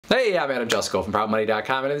Hey, I'm Jusko from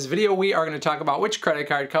ProbMoney.com, and in this video we are going to talk about which credit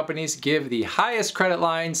card companies give the highest credit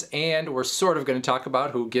lines, and we're sort of going to talk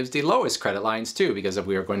about who gives the lowest credit lines too, because if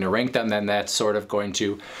we are going to rank them, then that's sort of going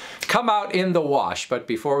to come out in the wash. But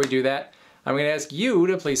before we do that, I'm going to ask you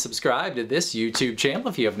to please subscribe to this YouTube channel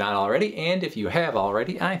if you have not already, and if you have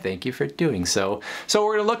already, I thank you for doing so. So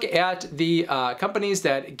we're going to look at the companies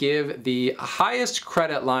that give the highest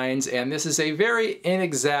credit lines, and this is a very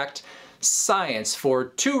inexact science for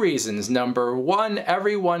two reasons. Number one,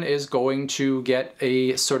 everyone is going to get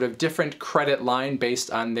a sort of different credit line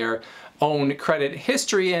based on their own credit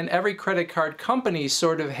history, and every credit card company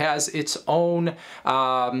sort of has its own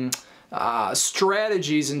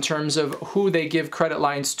strategies in terms of who they give credit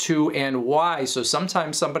lines to and why. So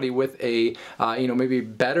sometimes somebody with a maybe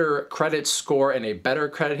better credit score and a better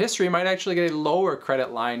credit history might actually get a lower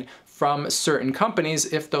credit line from certain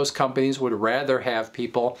companies if those companies would rather have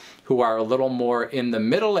people who are a little more in the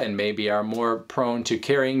middle and maybe are more prone to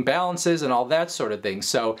carrying balances and all that sort of thing.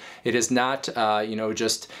 So it is not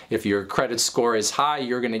just if your credit score is high,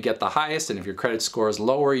 you're going to get the highest, and if your credit score is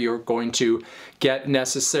lower, you're going to get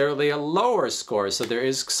necessarily a lower score. So there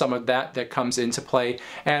is some of that that comes into play.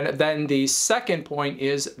 And then the second point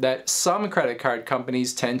is that some credit card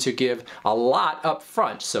companies tend to give a lot up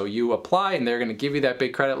front. So you apply and they're going to give you that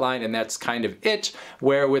big credit line, and that's kind of it.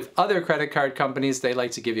 Where with other credit card companies, they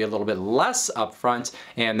like to give you a little bit less up front,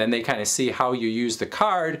 and then they kind of see how you use the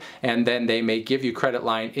card, and then they may give you credit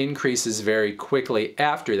line increases very quickly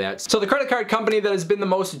after that. So the credit card company that has been the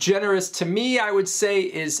most generous to me, I would say,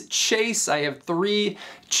 is Chase. I have 3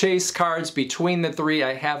 Chase cards. Between the 3,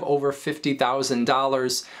 I have over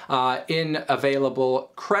 $50,000 in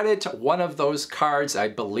available credit. One of those cards, I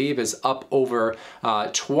believe, is up over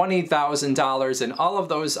 $20,000, and all of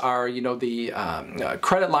those are, the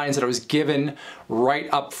credit lines that I was given right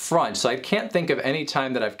up front. So I can't think of any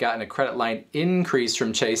time that I've gotten a credit line increase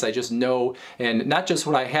from Chase. I just know, and not just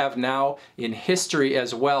what I have now, in history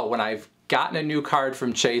as well, when I've gotten a new card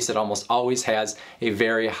from Chase, it almost always has a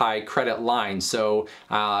very high credit line. So,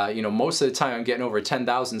 most of the time I'm getting over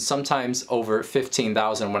 10,000, sometimes over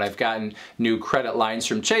 15,000 when I've gotten new credit lines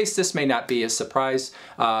from Chase. This may not be a surprise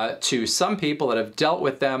to some people that have dealt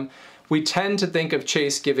with them. We tend to think of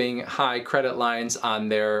Chase giving high credit lines on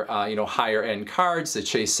their, higher end cards. The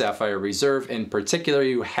Chase Sapphire Reserve in particular,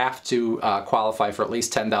 you have to qualify for at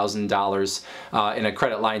least $10,000 in a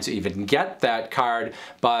credit line to even get that card.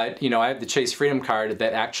 But, I have the Chase Freedom card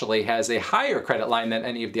that actually has a higher credit line than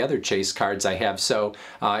any of the other Chase cards I have. So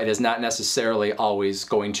it is not necessarily always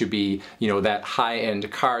going to be, that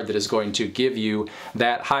high-end card that is going to give you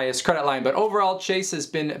that highest credit line. But overall, Chase has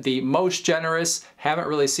been the most generous. Haven't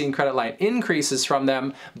really seen credit line increases from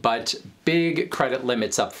them, but big credit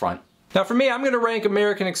limits up front. Now for me, I'm going to rank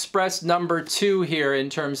American Express number 2 here in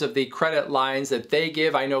terms of the credit lines that they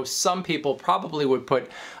give. I know some people probably would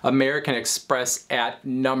put American Express at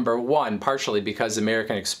number 1, partially because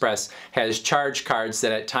American Express has charge cards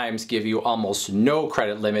that at times give you almost no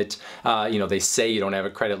credit limit. They say you don't have a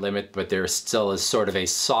credit limit, but there still is sort of a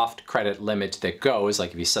soft credit limit that goes.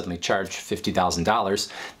 Like if you suddenly charge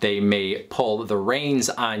 $50,000, they may pull the reins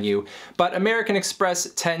on you. But American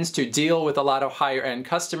Express tends to deal with a lot of higher end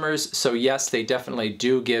customers. So yes, they definitely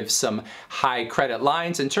do give some high credit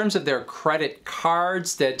lines. In terms of their credit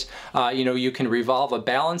cards that you can revolve a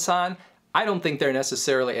balance on, I don't think they're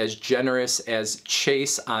necessarily as generous as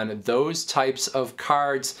Chase on those types of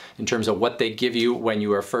cards in terms of what they give you when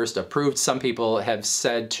you are first approved. Some people have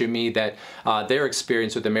said to me that their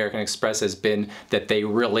experience with American Express has been that they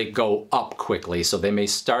really go up quickly. So they may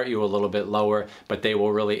start you a little bit lower, but they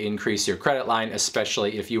will really increase your credit line,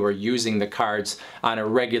 especially if you are using the cards on a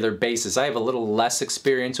regular basis. I have a little less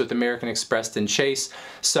experience with American Express than Chase,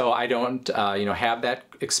 so I don't have that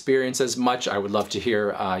experience as much. I would love to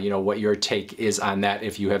hear what your take is on that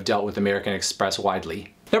if you have dealt with American Express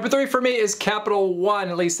widely. Number 3 for me is Capital One.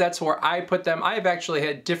 At least that's where I put them. I have actually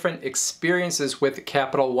had different experiences with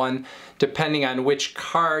Capital One depending on which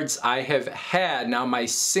cards I have had. Now my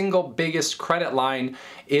single biggest credit line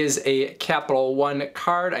is a Capital One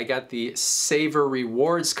card. I got the Savor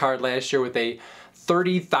Rewards card last year with a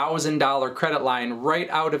 $30,000 credit line right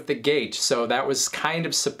out of the gate. So that was kind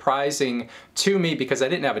of surprising to me because I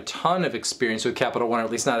didn't have a ton of experience with Capital One, or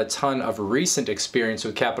at least not a ton of recent experience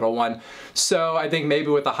with Capital One. So I think maybe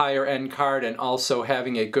with a higher end card and also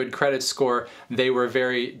having a good credit score, they were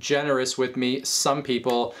very generous with me. Some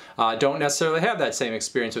people don't necessarily have that same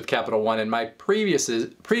experience with Capital One, and my previous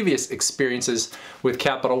experiences with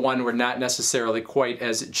Capital One were not necessarily quite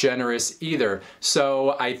as generous either.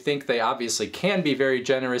 So I think they obviously can be very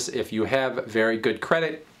generous if you have very good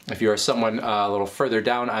credit If you are someone a little further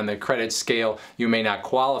down on the credit scale, you may not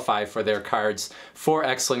qualify for their cards for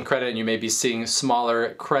excellent credit, and you may be seeing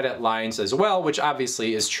smaller credit lines as well, which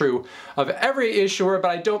obviously is true of every issuer,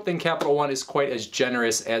 but I don't think Capital One is quite as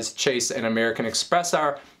generous as Chase and American Express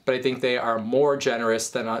are, but I think they are more generous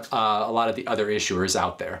than a lot of the other issuers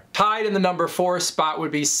out there. Tied in the number 4 spot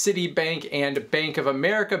would be Citibank and Bank of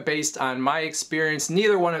America. Based on my experience,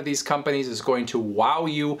 neither one of these companies is going to wow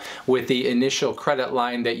you with the initial credit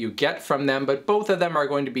line that you get from them, but both of them are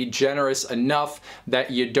going to be generous enough that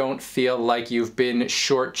you don't feel like you've been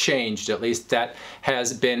shortchanged. At least that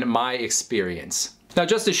has been my experience. Now,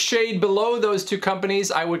 just a shade below those two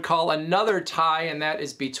companies, I would call another tie, and that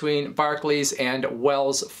is between Barclays and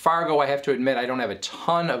Wells Fargo. I have to admit, I don't have a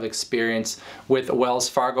ton of experience with Wells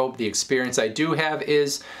Fargo. The experience I do have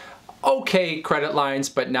is okay credit lines,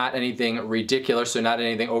 but not anything ridiculous or not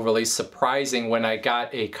anything overly surprising when I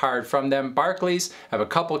got a card from them. Barclays, I have a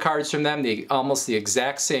couple cards from them, almost the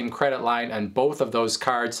exact same credit line on both of those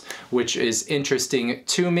cards, which is interesting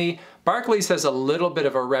to me. Barclays has a little bit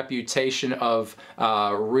of a reputation of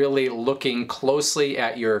really looking closely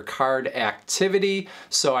at your card activity,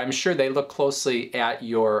 so I'm sure they look closely at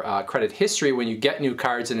your credit history when you get new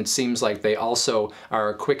cards, and it seems like they also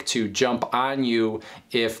are quick to jump on you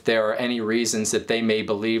if there are any reasons that they may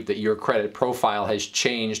believe that your credit profile has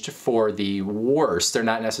changed for the worse. They're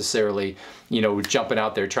not necessarily, you know, jumping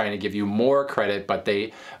out there trying to give you more credit, but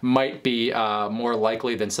they might be more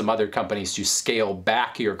likely than some other companies to scale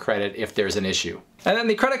back your credit if there's an issue. And then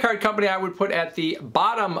the credit card company I would put at the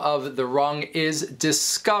bottom of the rung is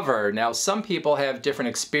Discover. Now, some people have different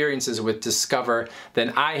experiences with Discover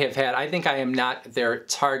than I have had. I think I am not their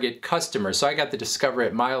target customer. So I got the Discover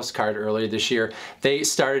at Miles card earlier this year. They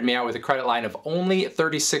started me out with a credit line of only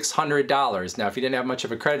 $3,600. Now, if you didn't have much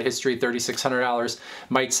of a credit history, $3,600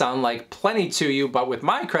 might sound like plenty to you, but with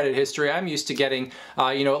my credit history, I'm used to getting,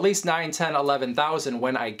 you know, at least 9, 10, 11,000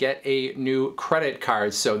 when I get a new credit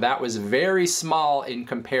card. So that was very small in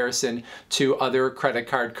comparison to other credit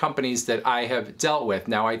card companies that I have dealt with.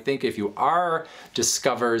 Now, I think if you are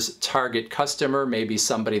Discover's target customer, maybe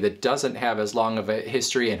somebody that doesn't have as long of a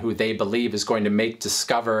history and who they believe is going to make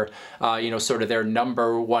Discover, you know, sort of their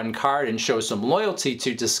 #1 card and show some loyalty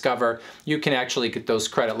to Discover, you can actually get those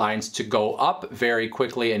credit lines to go up very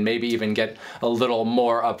quickly and maybe even get a little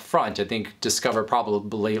more up front. I think Discover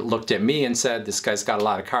probably looked at me and said, this guy's got a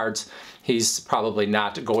lot of cards. He's probably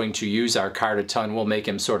not going to use our card a ton. We'll make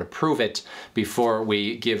him sort of prove it before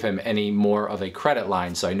we give him any more of a credit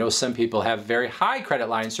line. So I know some people have very high credit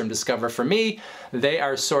lines from Discover. For me, they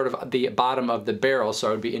are sort of the bottom of the barrel. So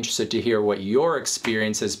I would be interested to hear what your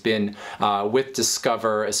experience has been with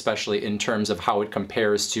Discover, especially in terms of how it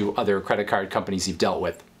compares to other credit card companies you've dealt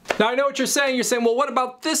with. Now, I know what you're saying. You're saying, well, what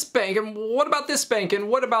about this bank? And what about this bank? And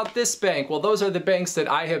what about this bank? Well, those are the banks that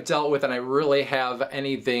I have dealt with, and I really have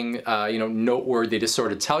anything, you know, noteworthy to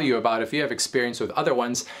sort of tell you about. If you have experience with other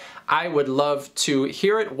ones, I would love to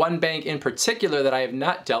hear it. One bank in particular that I have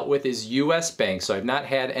not dealt with is US Bank. So I've not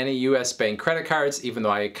had any US Bank credit cards, even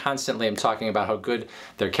though I constantly am talking about how good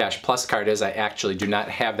their Cash Plus card is. I actually do not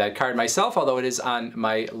have that card myself, although it is on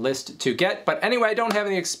my list to get. But anyway, I don't have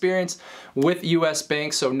any experience with US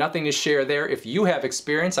Bank, so nothing to share there. If you have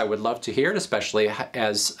experience, I would love to hear it, especially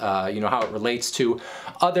as you know, how it relates to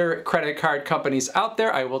other credit card companies out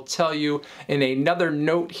there. I will tell you in another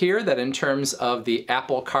note here that in terms of the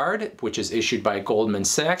Apple Card, which is issued by Goldman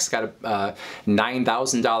Sachs, got a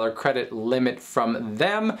 $9,000 credit limit from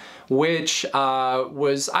them, which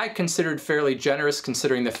was, I considered, fairly generous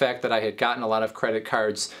considering the fact that I had gotten a lot of credit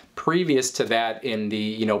cards previous to that in the,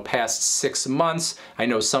 you know, past 6 months. I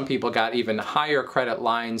know some people got even higher credit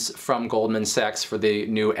lines from Goldman Sachs for the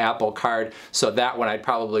new Apple Card, so that one I'd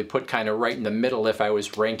probably put kind of right in the middle if I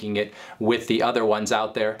was ranking it with the other ones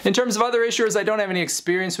out there. In terms of other issuers, I don't have any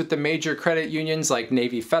experience with the major credit unions like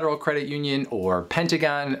Navy Federal Credit Union or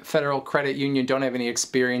Pentagon Federal Credit Union. Don't have any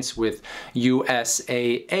experience with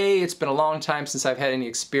USAA. It's been a long time since I've had any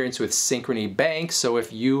experience with Synchrony Bank, so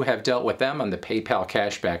if you have dealt with them on the PayPal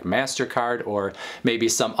Cashback MasterCard or maybe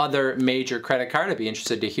some other major credit card, I'd be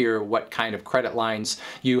interested to hear what kind of credit lines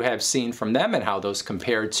you have seen from them and how those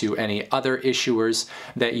compare to any other issuers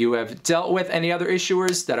that you have dealt with. Any other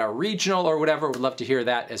issuers that are regional or whatever, would love to hear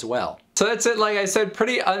that as well. So that's it. Like I said,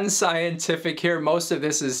 pretty unscientific here. Most of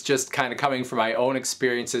this is just kind of coming from my own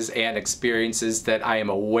experiences and experiences that I am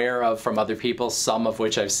aware of from other people, some of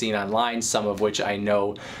which I've seen online, some of which I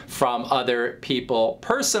know from other people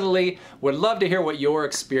personally. Would love to hear what your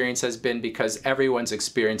experience has been, because everyone's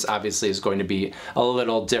experience obviously is going to be a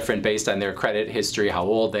little different based on their credit history, how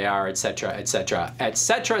old they are, etc., etc.,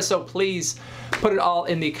 etc. So please put it all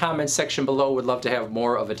in the comments section below. Would love to have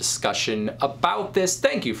more of a discussion about this.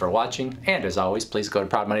 Thank you for watching. And as always, please go to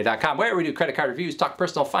proudmoney.com, where we do credit card reviews, talk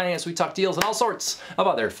personal finance, we talk deals, and all sorts of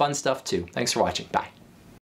other fun stuff too. Thanks for watching. Bye.